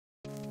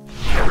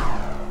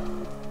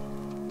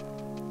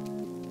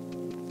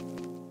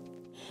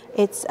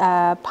It's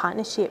a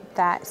partnership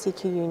that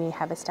CQ Uni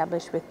have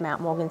established with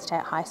Mount Morgan State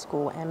High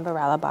School and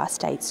Baralaba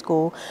State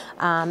School,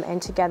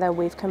 and together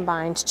we've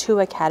combined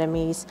two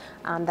academies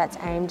that's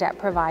aimed at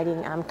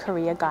providing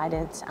career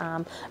guidance,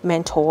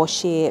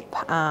 mentorship,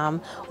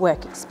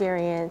 work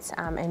experience,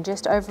 and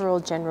just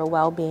overall general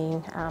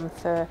well-being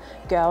for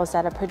girls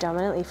that are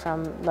predominantly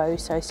from low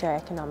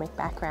socioeconomic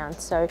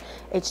backgrounds. So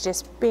it's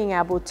just being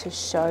able to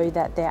show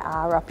that there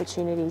are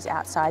opportunities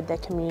outside their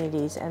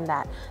communities and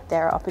that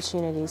there are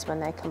opportunities when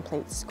they complete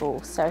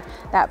school. So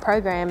that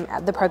program,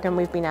 the program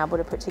we've been able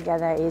to put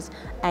together is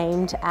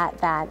aimed at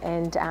that,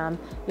 and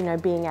you know,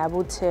 being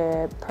able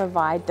to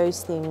provide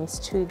those things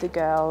to the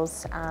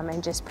girls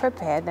and just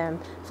prepare them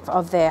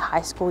of their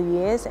high school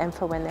years and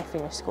for when they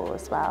finish school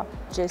as well.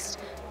 Just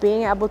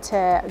being able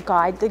to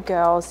guide the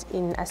girls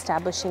in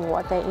establishing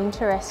what they're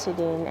interested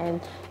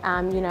in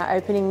and you know,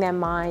 opening their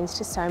minds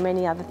to so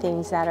many other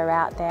things that are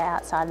out there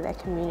outside of their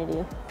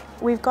community.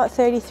 We've got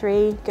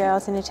 33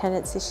 girls in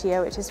attendance this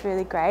year, which is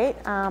really great.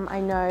 I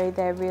know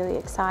they're really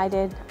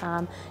excited.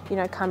 You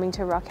know, coming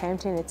to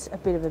Rockhampton, it's a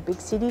bit of a big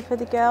city for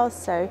the girls,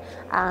 so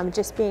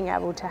just being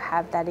able to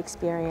have that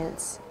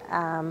experience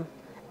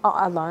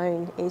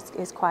alone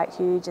is quite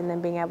huge, and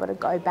then being able to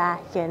go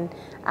back and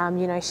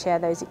you know, share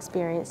those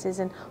experiences,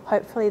 and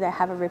hopefully they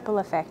have a ripple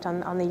effect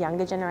on the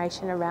younger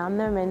generation around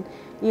them, and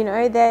you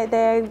know,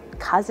 they're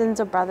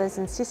cousins or brothers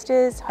and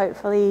sisters.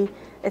 Hopefully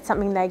it's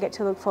something they get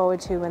to look forward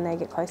to when they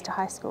get close to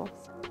high school.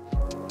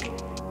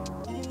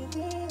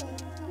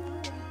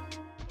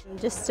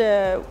 Just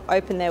to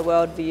open their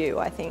worldview,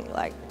 I think,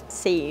 like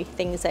see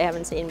things they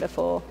haven't seen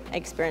before,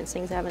 experience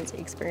things they haven't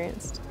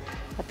experienced.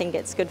 I think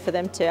it's good for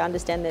them to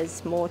understand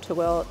there's more to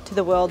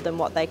the world than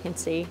what they can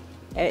see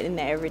in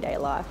their everyday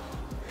life.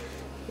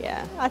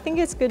 Yeah, I think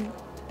it's good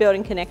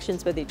building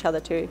connections with each other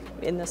too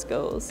in the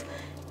schools,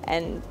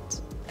 and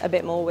a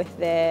bit more with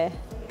their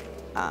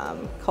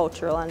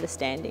cultural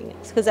understanding,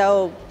 because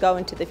they'll go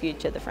into the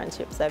future. The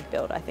friendships they've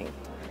built, I think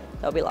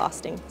they'll be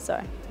lasting,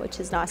 so which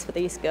is nice for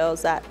these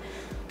girls that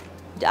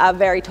are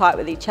very tight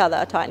with each other,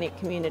 a tight-knit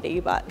community,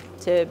 but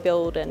to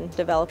build and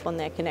develop on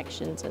their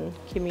connections and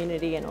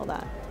community and all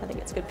that, I think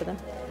it's good for them.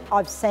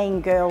 I've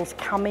seen girls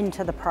come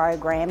into the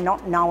program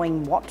not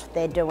knowing what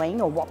they're doing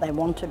or what they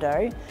want to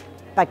do,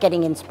 but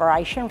getting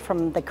inspiration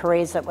from the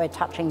careers that we're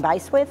touching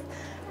base with.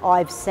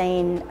 I've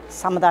seen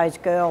some of those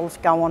girls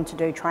go on to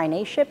do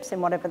traineeships in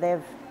whatever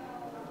they've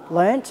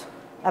learnt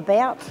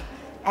about,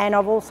 and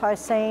I've also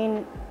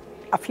seen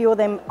a few of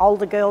them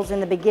older girls in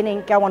the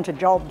beginning go on to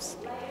jobs,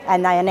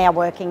 and they are now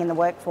working in the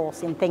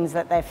workforce in things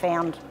that they've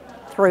found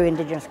through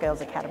Indigenous Girls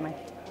Academy.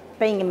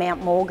 Being in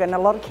Mount Morgan, a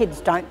lot of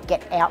kids don't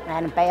get out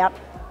and about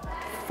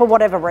for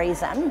whatever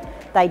reason.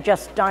 They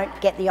just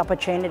don't get the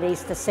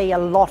opportunities to see a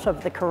lot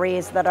of the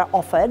careers that are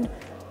offered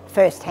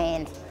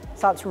firsthand.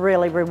 So it's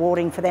really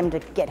rewarding for them to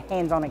get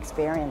hands-on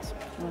experience.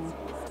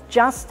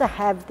 Just to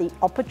have the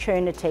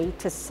opportunity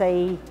to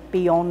see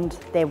beyond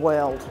their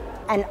world.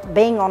 And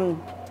being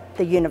on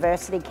the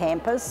university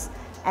campus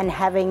and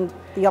having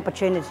the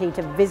opportunity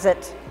to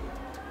visit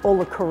all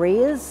the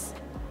careers,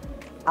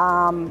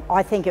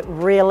 I think it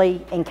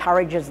really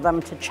encourages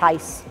them to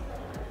chase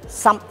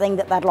something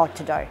that they'd like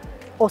to do,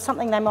 or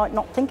something they might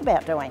not think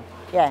about doing.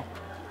 Yeah.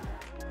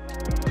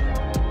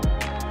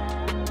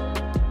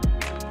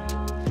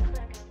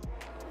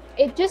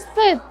 It's just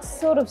the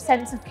sort of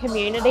sense of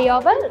community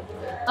of it.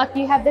 Like,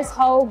 you have this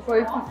whole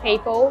group of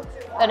people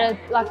that are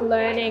like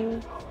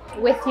learning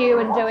with you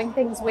and doing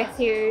things with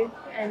you,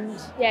 and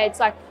yeah, it's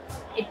like,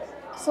 it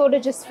sort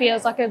of just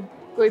feels like a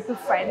group of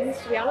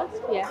friends, to be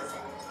honest. Yeah.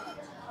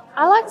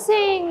 I like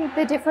seeing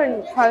the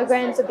different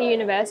programs at the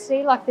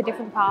university, like the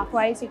different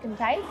pathways you can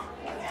take.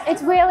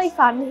 It's really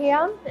fun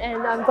here,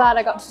 and I'm glad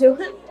I got to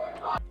do it.